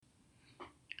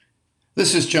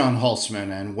This is John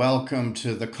Holtzman, and welcome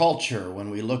to The Culture,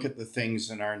 when we look at the things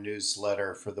in our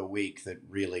newsletter for the week that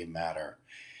really matter.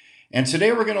 And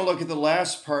today we're going to look at the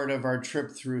last part of our trip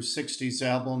through 60s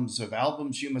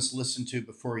albums you must listen to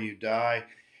before you die.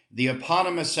 The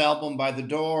eponymous album by The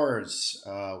Doors,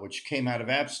 which came out of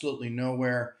absolutely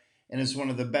nowhere and is one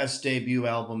of the best debut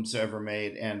albums ever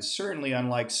made, and certainly,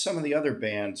 unlike some of the other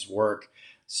bands' work,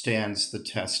 stands the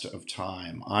test of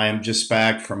time. I am just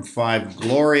back from 5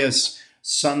 glorious,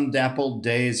 sun-dappled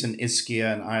days in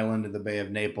Ischia, an island in the Bay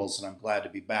of Naples, and I'm glad to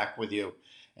be back with you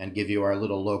and give you our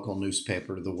little local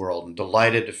newspaper to the world. I'm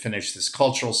delighted to finish this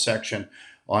cultural section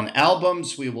on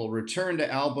albums. We will return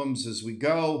to albums as we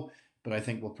go, but I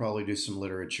think we'll probably do some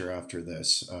literature after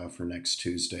this for next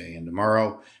Tuesday. And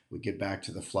tomorrow we get back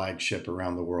to the flagship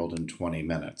Around the World in 20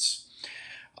 minutes.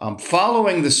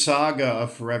 Following the saga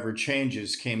of Forever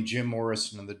Changes came Jim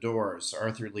Morrison and the Doors,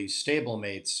 Arthur Lee's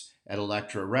stablemates at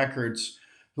Elektra Records,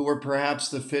 who were perhaps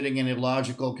the fitting and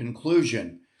illogical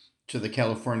conclusion to the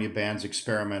California band's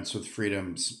experiments with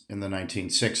freedoms in the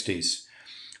 1960s.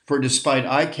 For despite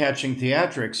eye-catching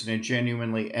theatrics and a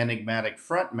genuinely enigmatic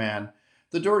frontman,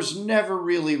 the Doors never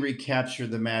really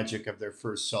recaptured the magic of their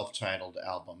first self-titled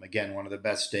album. Again, one of the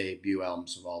best debut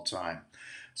albums of all time.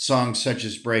 Songs such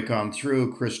as Break On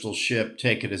Through, Crystal Ship,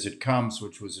 Take It As It Comes,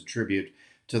 which was a tribute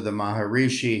to the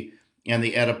Maharishi, and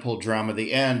the Oedipal drama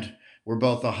The End were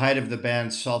both the height of the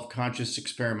band's self-conscious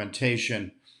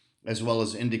experimentation, as well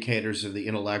as indicators of the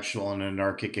intellectual and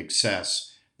anarchic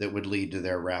excess that would lead to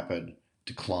their rapid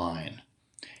decline.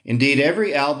 Indeed,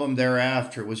 every album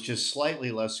thereafter was just slightly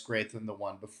less great than the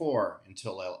one before,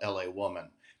 until L.A. Woman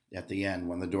at the end,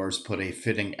 when the Doors put a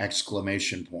fitting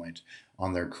exclamation point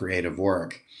on their creative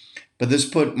work. But this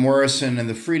put Morrison and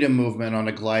the Freedom Movement on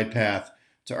a glide path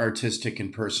to artistic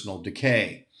and personal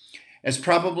decay. As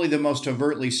probably the most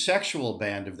overtly sexual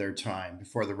band of their time,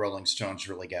 before the Rolling Stones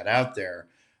really got out there,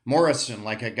 Morrison,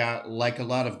 like a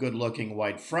lot of good-looking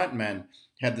white frontmen,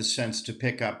 had the sense to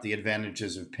pick up the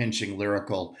advantages of pinching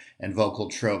lyrical and vocal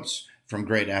tropes from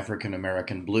great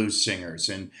African-American blues singers.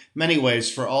 In many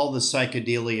ways, for all the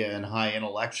psychedelia and high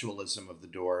intellectualism of the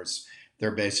Doors, they're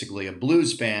basically a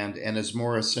blues band, and as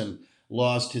Morrison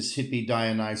lost his hippie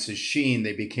Dionysus sheen,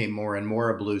 they became more and more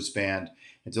a blues band,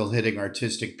 until hitting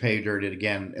artistic pay dirt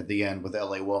again at the end with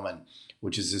L.A. Woman,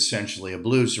 which is essentially a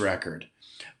blues record.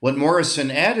 What Morrison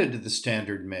added to the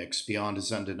standard mix, beyond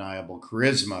his undeniable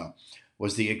charisma,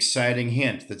 was the exciting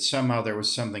hint that somehow there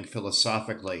was something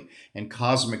philosophically and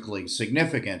cosmically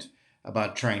significant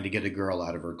about trying to get a girl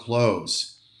out of her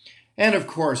clothes. And of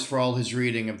course, for all his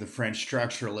reading of the French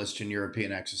structuralists and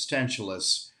European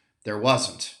existentialists, there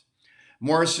wasn't.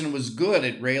 Morrison was good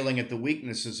at railing at the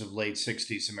weaknesses of late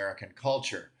 60s American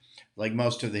culture. Like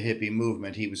most of the hippie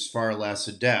movement, he was far less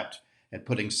adept at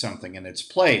putting something in its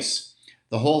place.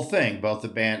 The whole thing, both the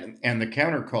band and the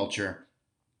counterculture,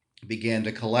 began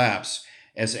to collapse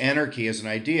as anarchy as an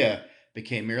idea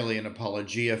became merely an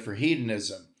apologia for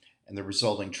hedonism and the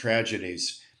resulting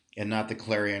tragedies, and not the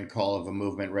clarion call of a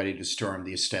movement ready to storm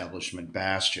the establishment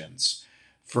bastions.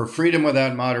 For freedom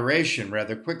without moderation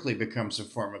rather quickly becomes a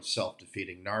form of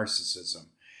self-defeating narcissism.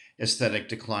 Aesthetic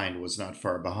decline was not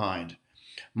far behind.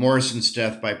 Morrison's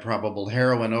death by probable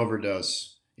heroin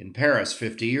overdose in Paris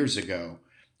 50 years ago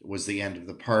was the end of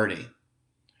the party.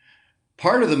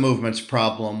 Part of the movement's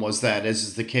problem was that, as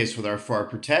is the case with our 4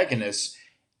 protagonists,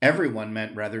 everyone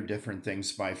meant rather different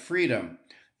things by freedom.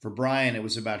 For Brian, it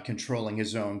was about controlling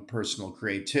his own personal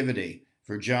creativity.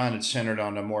 For John, it centered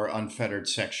on a more unfettered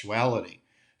sexuality.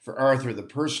 For Arthur, the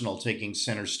personal taking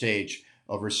center stage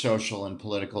over social and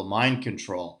political mind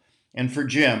control. And for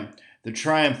Jim, the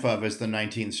triumph of, as the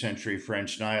 19th century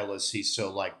French nihilists he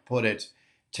so liked put it,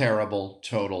 terrible,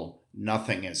 total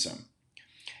nothingism.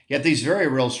 Yet these very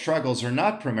real struggles are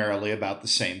not primarily about the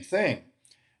same thing.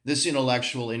 This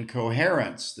intellectual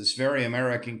incoherence, this very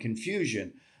American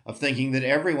confusion of thinking that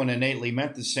everyone innately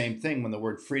meant the same thing when the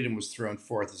word freedom was thrown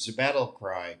forth as a battle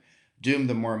cry, doomed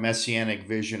the more messianic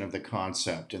vision of the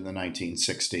concept in the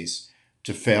 1960s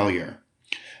to failure.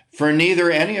 For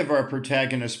neither any of our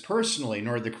protagonists personally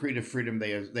nor the creed of freedom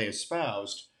they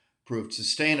espoused proved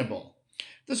sustainable.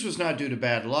 This was not due to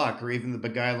bad luck or even the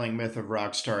beguiling myth of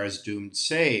rock star as doomed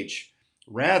sage.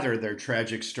 Rather, their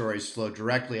tragic stories flowed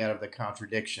directly out of the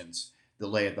contradictions that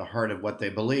lay at the heart of what they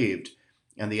believed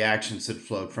and the actions that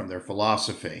flowed from their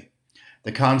philosophy.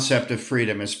 The concept of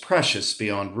freedom is precious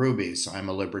beyond rubies. I'm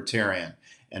a libertarian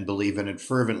and believe in it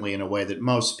fervently in a way that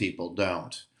most people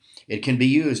don't. It can be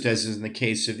used, as in the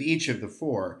case of each of the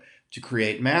 4, to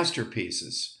create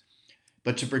masterpieces.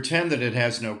 But to pretend that it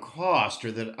has no cost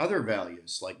or that other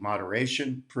values like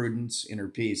moderation, prudence, inner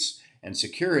peace, and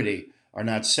security are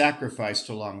not sacrificed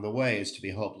along the way is to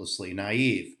be hopelessly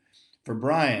naive. For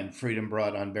Brian, freedom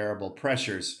brought unbearable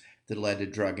pressures that led to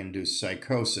drug induced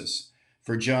psychosis.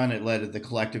 For John, it led to the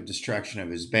collective destruction of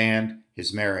his band,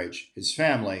 his marriage, his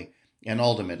family, and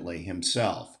ultimately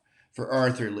himself. For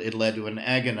Arthur, it led to an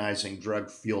agonizing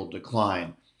drug fueled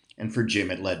decline. And for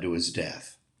Jim, it led to his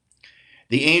death.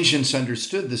 The ancients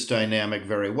understood this dynamic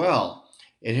very well,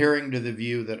 adhering to the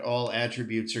view that all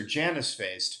attributes are Janus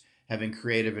faced, having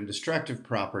creative and destructive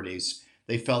properties.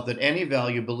 They felt that any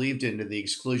value believed in to the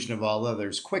exclusion of all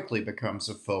others quickly becomes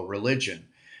a faux religion,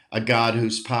 a god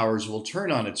whose powers will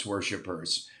turn on its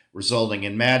worshippers, resulting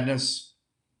in madness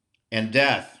and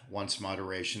death once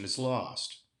moderation is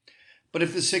lost. But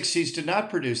if the 60s did not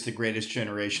produce the greatest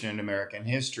generation in American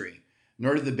history,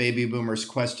 nor did the baby boomers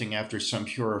questing after some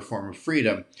purer form of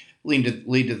freedom lead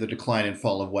to the decline and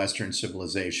fall of Western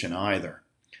civilization either.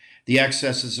 The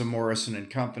excesses of Morrison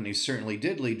and company certainly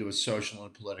did lead to a social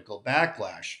and political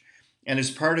backlash, and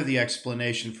is part of the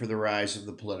explanation for the rise of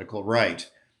the political right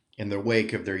in the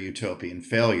wake of their utopian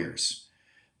failures.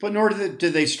 But nor did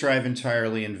they strive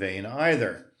entirely in vain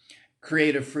either.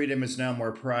 Creative freedom is now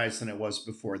more prized than it was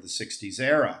before the 60s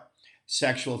era.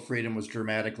 Sexual freedom was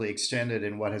dramatically extended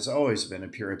in what has always been a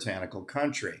puritanical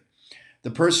country. The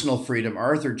personal freedom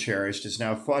Arthur cherished is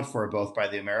now fought for both by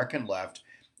the American left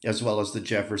as well as the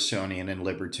Jeffersonian and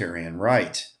libertarian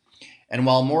right. And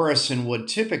while Morrison would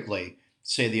typically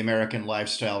say the American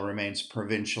lifestyle remains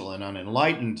provincial and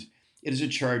unenlightened, it is a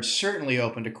charge certainly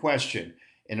open to question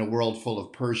in a world full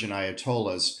of Persian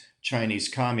ayatollahs, Chinese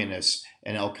communists,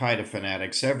 and Al Qaeda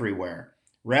fanatics everywhere.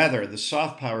 Rather, the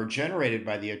soft power generated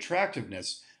by the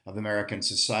attractiveness of American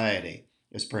society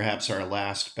is perhaps our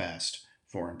last best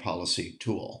foreign policy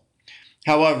tool.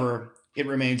 However, it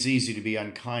remains easy to be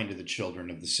unkind to the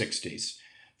children of the 60s,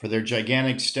 for their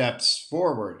gigantic steps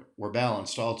forward were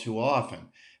balanced all too often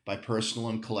by personal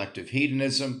and collective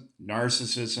hedonism,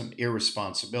 narcissism,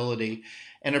 irresponsibility,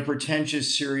 and a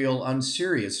pretentious serial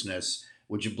unseriousness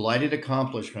which blighted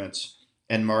accomplishments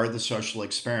and marred the social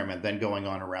experiment then going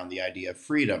on around the idea of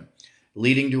freedom,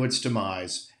 leading to its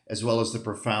demise, as well as the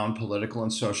profound political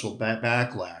and social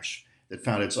backlash that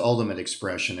found its ultimate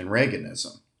expression in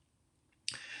Reaganism.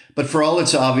 But for all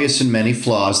its obvious and many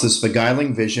flaws, this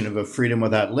beguiling vision of a freedom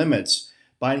without limits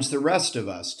binds the rest of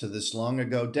us to this long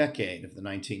ago decade of the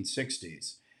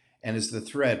 1960s, and is the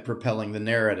thread propelling the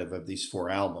narrative of these four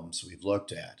albums we've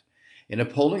looked at. In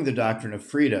upholding the doctrine of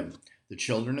freedom, the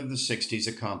children of the 60s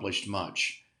accomplished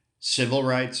much. Civil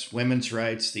rights, women's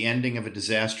rights, the ending of a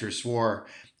disastrous war,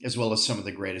 as well as some of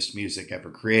the greatest music ever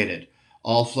created,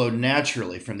 all flowed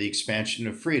naturally from the expansion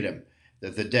of freedom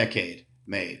that the decade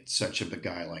made such a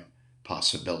beguiling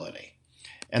possibility.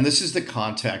 And this is the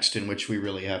context in which we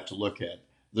really have to look at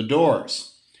The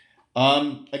Doors.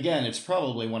 Again, it's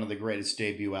probably one of the greatest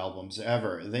debut albums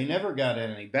ever. They never got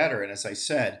any better, and as I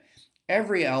said,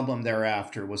 every album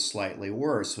thereafter was slightly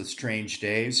worse, with Strange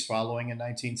Days following in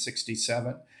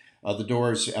 1967. The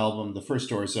Doors album, the first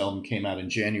Doors album, came out in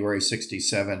January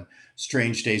 67.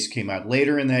 Strange Days came out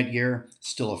later in that year,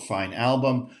 still a fine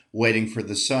album. Waiting for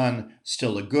the Sun,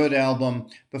 still a good album,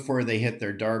 before they hit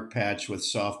their dark patch with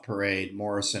Soft Parade,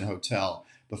 Morrison Hotel,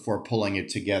 before pulling it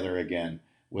together again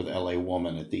with LA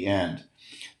Woman at the end.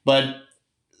 But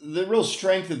the real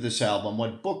strength of this album,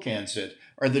 what bookends it,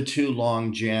 are the two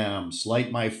long jams.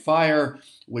 Light My Fire,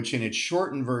 which in its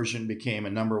shortened version became a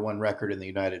 #1 record in the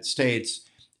United States,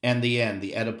 and The End,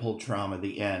 the Oedipal Trauma,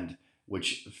 The End,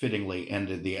 which fittingly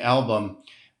ended the album.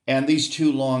 And these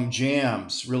two long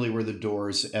jams really were the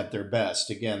Doors at their best.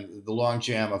 Again, the long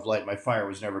jam of Light My Fire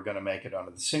was never going to make it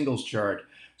onto the singles chart.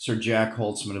 Sir Jack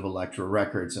Holtzman of Elektra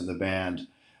Records and the band,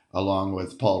 along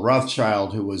with Paul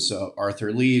Rothchild, who was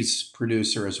Arthur Lee's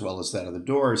producer as well as that of the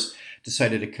Doors,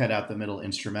 decided to cut out the middle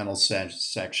instrumental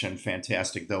section,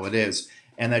 fantastic though it is,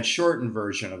 and that shortened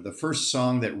version of the first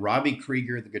song that Robbie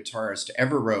Krieger, the guitarist,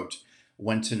 ever wrote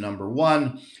went to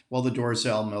 #1, while the Doors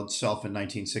album itself in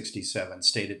 1967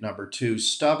 stayed at #2,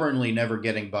 stubbornly never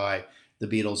getting by the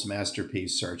Beatles'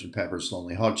 masterpiece, Sgt. Pepper's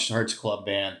Lonely Hearts Club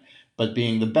Band, but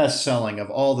being the best-selling of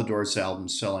all the Doors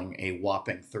albums, selling a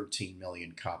whopping 13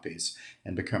 million copies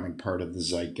and becoming part of the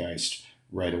zeitgeist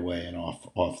right away and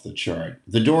off the chart.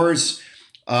 The Doors,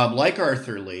 like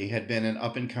Arthur Lee, had been an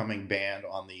up-and-coming band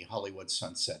on the Hollywood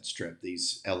Sunset Strip,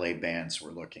 these LA bands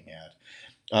we're looking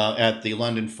at the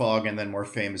London Fog, and then more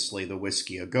famously the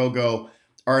Whiskey A Go-Go.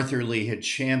 Arthur Lee had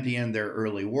championed their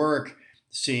early work,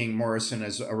 seeing Morrison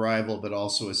as a rival, but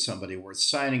also as somebody worth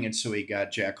signing, and so he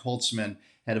got Jack Holtzman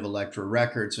head of Elektra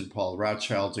Records, and Paul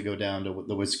Rothchild, to go down to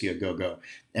the Whisky A Go Go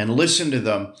and listen to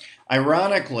them.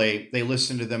 Ironically, they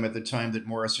listened to them at the time that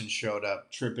Morrison showed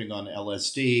up, tripping on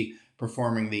LSD,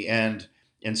 performing the end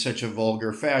in such a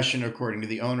vulgar fashion, according to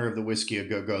the owner of the Whisky A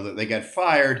Go Go, that they got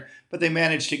fired, but they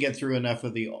managed to get through enough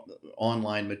of the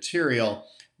online material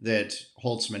that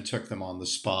Holtzman took them on the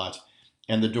spot.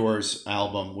 And the Doors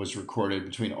album was recorded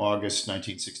between August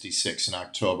 1966 and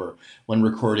October, when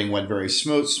recording went very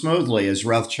smoothly. As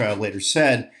Rothchild later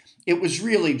said, it was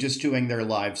really just doing their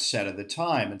live set at the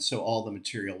time, and so all the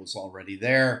material was already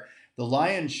there. The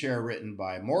lion's share written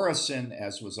by Morrison,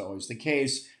 as was always the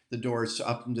case. The Doors,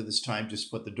 up until this time,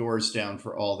 just put the Doors down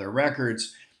for all their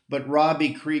records. But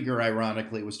Robbie Krieger,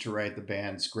 ironically, was to write the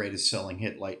band's greatest selling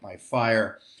hit, Light My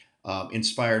Fire,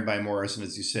 inspired by Morrison,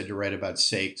 as he said, to write about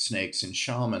snakes and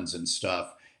shamans and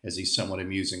stuff, as he somewhat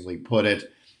amusingly put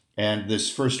it. And this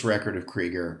first record of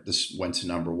Krieger, this went to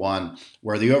 #1,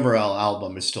 where the overall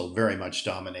album is still very much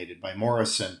dominated by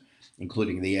Morrison,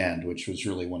 including the end, which was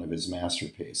really one of his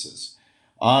masterpieces.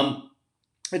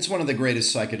 It's one of the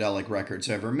greatest psychedelic records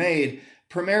ever made,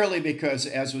 primarily because,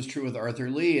 as was true with Arthur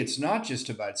Lee, it's not just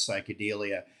about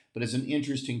psychedelia, but it's an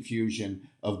interesting fusion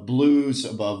of blues,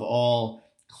 above all,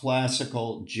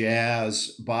 classical,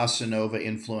 jazz, bossa nova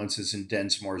influences in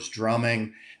Densmore's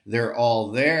drumming. They're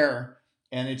all there,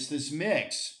 and it's this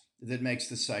mix that makes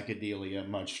the psychedelia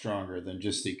much stronger than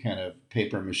just the kind of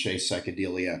papier-mâché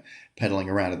psychedelia peddling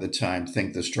around at the time.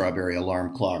 Think the strawberry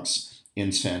alarm clocks,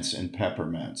 incense, and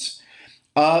peppermints.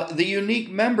 The unique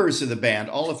members of the band,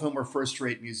 all of whom were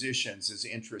first-rate musicians, is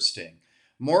interesting.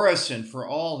 Morrison, for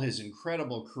all his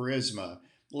incredible charisma,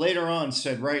 later on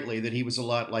said rightly that he was a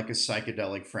lot like a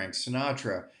psychedelic Frank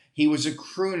Sinatra. He was a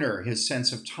crooner. His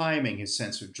sense of timing, his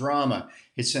sense of drama,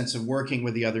 his sense of working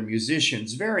with the other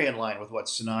musicians, very in line with what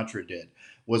Sinatra did,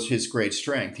 was his great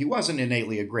strength. He wasn't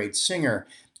innately a great singer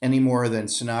any more than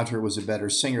Sinatra was a better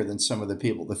singer than some of the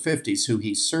people of the 50s, who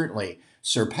he certainly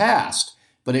surpassed.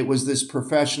 But it was this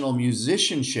professional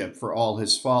musicianship, for all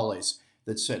his follies,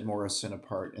 that set Morrison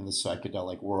apart in the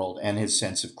psychedelic world, and his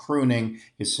sense of crooning,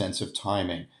 his sense of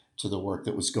timing to the work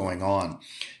that was going on.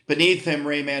 Beneath him,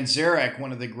 Ray Manzarek,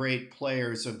 one of the great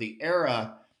players of the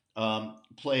era,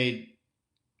 played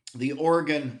the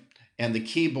organ and the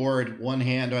keyboard, one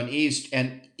hand on each,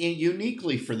 and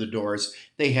uniquely for the Doors,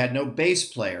 they had no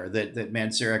bass player. That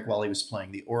Manzarek, while he was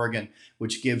playing the organ,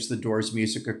 which gives the Doors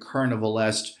music a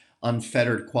carnivalesque,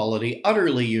 unfettered quality,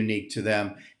 utterly unique to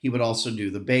them, he would also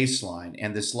do the bass line.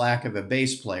 And this lack of a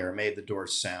bass player made the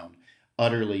Doors sound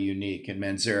utterly unique. And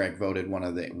Manzarek voted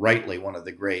rightly one of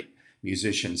the great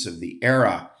musicians of the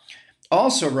era.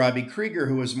 Also, Robbie Krieger,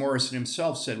 who, as Morrison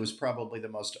himself said, was probably the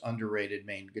most underrated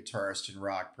main guitarist in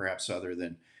rock, perhaps other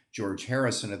than George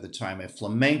Harrison at the time, a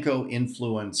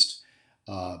flamenco-influenced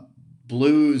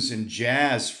blues and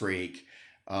jazz freak.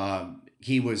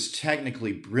 He was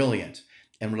technically brilliant,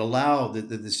 and would allow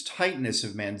this tightness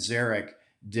of Manzarek,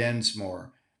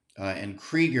 Densmore, and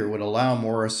Krieger would allow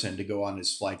Morrison to go on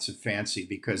his flights of fancy,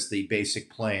 because the basic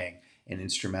playing and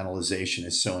instrumentalization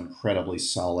is so incredibly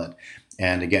solid.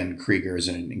 And again, Krieger is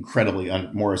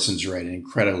Morrison's right, an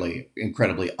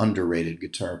incredibly underrated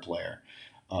guitar player,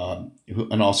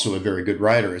 and also a very good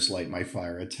writer, as Light My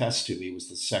Fire attests to. He was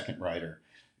the second writer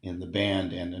in the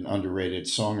band and an underrated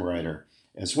songwriter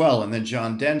as well. And then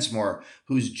John Densmore,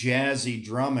 whose jazzy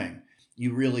drumming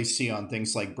you really see on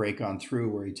things like Break On Through,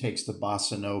 where he takes the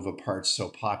bossa nova parts so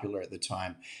popular at the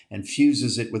time and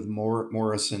fuses it with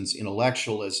Morrison's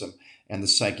intellectualism and the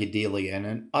psychedelia in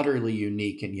an utterly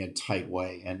unique and yet tight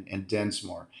way. And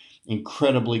Densmore,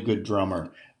 incredibly good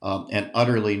drummer, and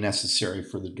utterly necessary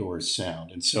for the Doors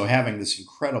sound. And so having this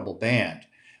incredible band,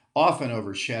 often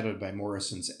overshadowed by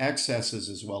Morrison's excesses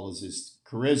as well as his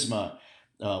charisma,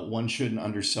 one shouldn't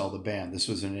undersell the band. This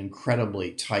was an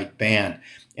incredibly tight band.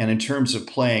 And in terms of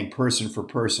playing person for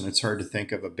person, it's hard to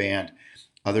think of a band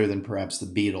other than perhaps the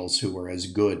Beatles, who were as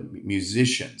good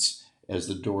musicians as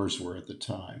the Doors were at the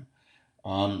time.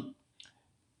 One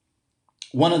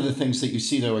of the things that you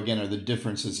see, though, again, are the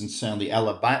differences in sound. The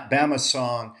Alabama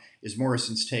song is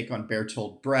Morrison's take on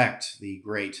Bertolt Brecht, the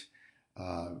great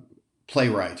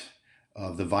playwright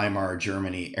of the Weimar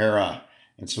Germany era.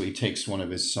 And so he takes one of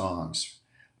his songs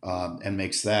and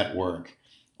makes that work.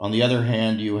 On the other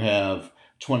hand, you have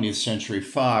 20th Century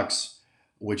Fox,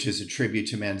 which is a tribute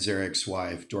to Manzarek's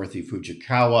wife, Dorothy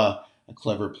Fujikawa, a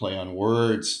clever play on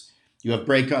words. You have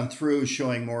Break On Through,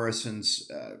 showing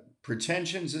Morrison's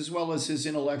pretensions as well as his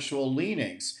intellectual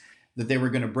leanings. that they were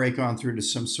going to break on through to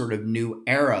some sort of new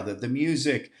era, that the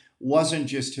music wasn't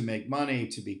just to make money,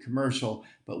 to be commercial,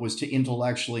 but was to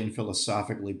intellectually and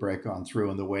philosophically break on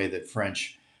through in the way that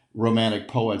French romantic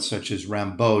poets such as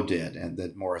Rimbaud did, and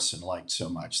that Morrison liked so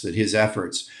much, that his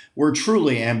efforts were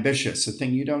truly ambitious, a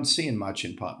thing you don't see in much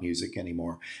in pop music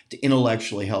anymore, to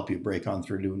intellectually help you break on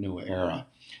through to a new era.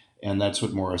 And that's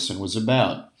what Morrison was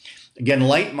about. Again,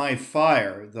 Light My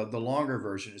Fire, the longer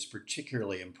version, is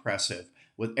particularly impressive,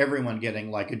 with everyone getting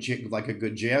like a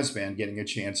good jazz band getting a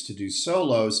chance to do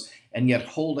solos and yet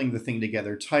holding the thing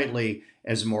together tightly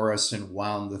as Morrison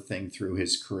wound the thing through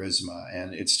his charisma.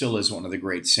 And it still is one of the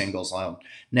great singles. I'll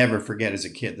never forget as a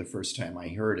kid the first time I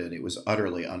heard it. It was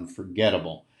utterly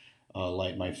unforgettable,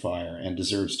 Light My Fire, and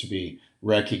deserves to be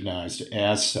recognized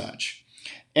as such.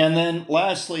 And then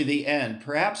lastly, the end,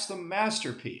 perhaps the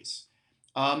masterpiece,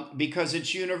 because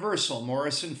it's universal.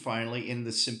 Morrison finally, in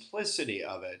the simplicity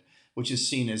of it, which is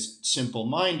seen as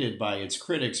simple-minded by its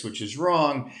critics, which is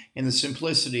wrong, in the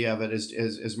simplicity of it,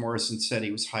 as Morrison said,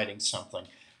 he was hiding something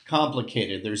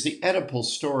complicated. There's the Oedipal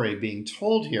story being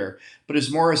told here, but as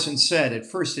Morrison said, at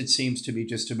first it seems to be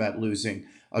just about losing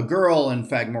a girl. In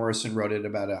fact, Morrison wrote it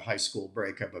about a high school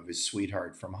breakup of his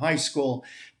sweetheart from high school,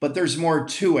 but there's more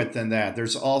to it than that.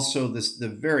 There's also the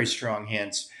very strong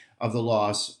hints of the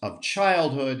loss of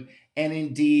childhood and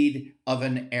indeed of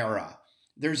an era.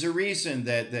 There's a reason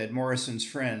that Morrison's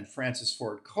friend, Francis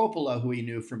Ford Coppola, who he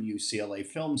knew from UCLA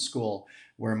Film School,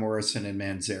 where Morrison and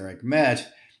Manzarek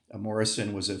met.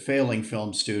 Morrison was a failing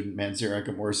film student, Manzarek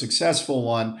a more successful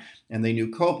one, and they knew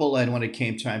Coppola, and when it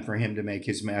came time for him to make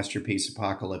his masterpiece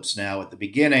Apocalypse Now at the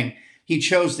beginning, he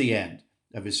chose the end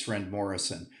of his friend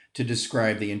Morrison to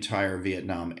describe the entire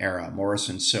Vietnam era.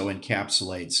 Morrison so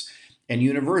encapsulates and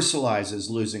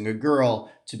universalizes losing a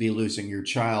girl to be losing your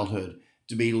childhood,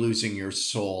 to be losing your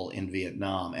soul in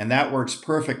Vietnam. And that works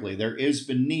perfectly. There is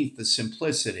beneath the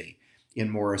simplicity in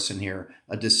Morrison here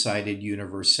a decided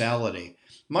universality.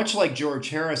 Much like George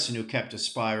Harrison, who kept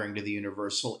aspiring to the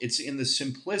universal, it's in the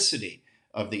simplicity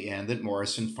of the end that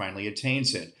Morrison finally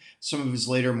attains it. Some of his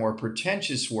later more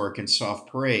pretentious work in Soft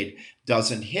Parade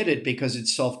doesn't hit it because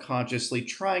it's self-consciously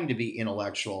trying to be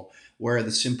intellectual, where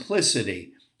the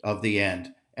simplicity of the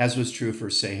end, as was true for,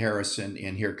 say, Harrison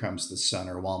in Here Comes the Sun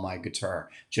or While My Guitar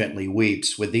Gently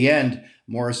Weeps. With the end,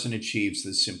 Morrison achieves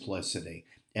the simplicity,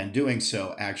 and doing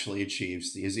so actually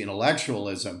achieves his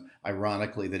intellectualism,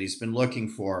 ironically, that he's been looking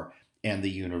for, and the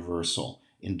universal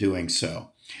in doing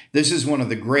so. This is one of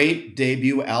the great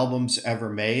debut albums ever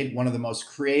made, one of the most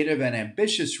creative and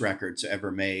ambitious records ever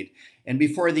made, and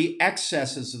before the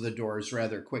excesses of the Doors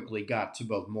rather quickly got to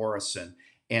both Morrison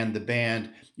and the band,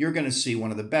 you're going to see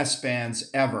one of the best bands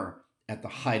ever at the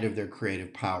height of their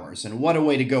creative powers. And what a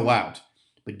way to go out,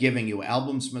 but giving you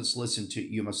albums you must listen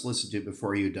to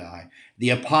before you die. The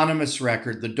eponymous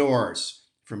record, The Doors,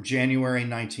 from January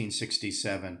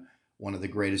 1967, one of the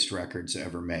greatest records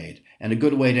ever made. And a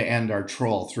good way to end our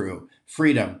troll through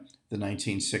Freedom, the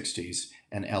 1960s,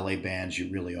 and LA bands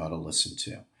you really ought to listen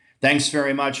to. Thanks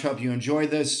very much. Hope you enjoyed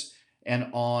this, and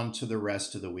on to the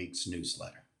rest of the week's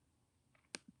newsletter.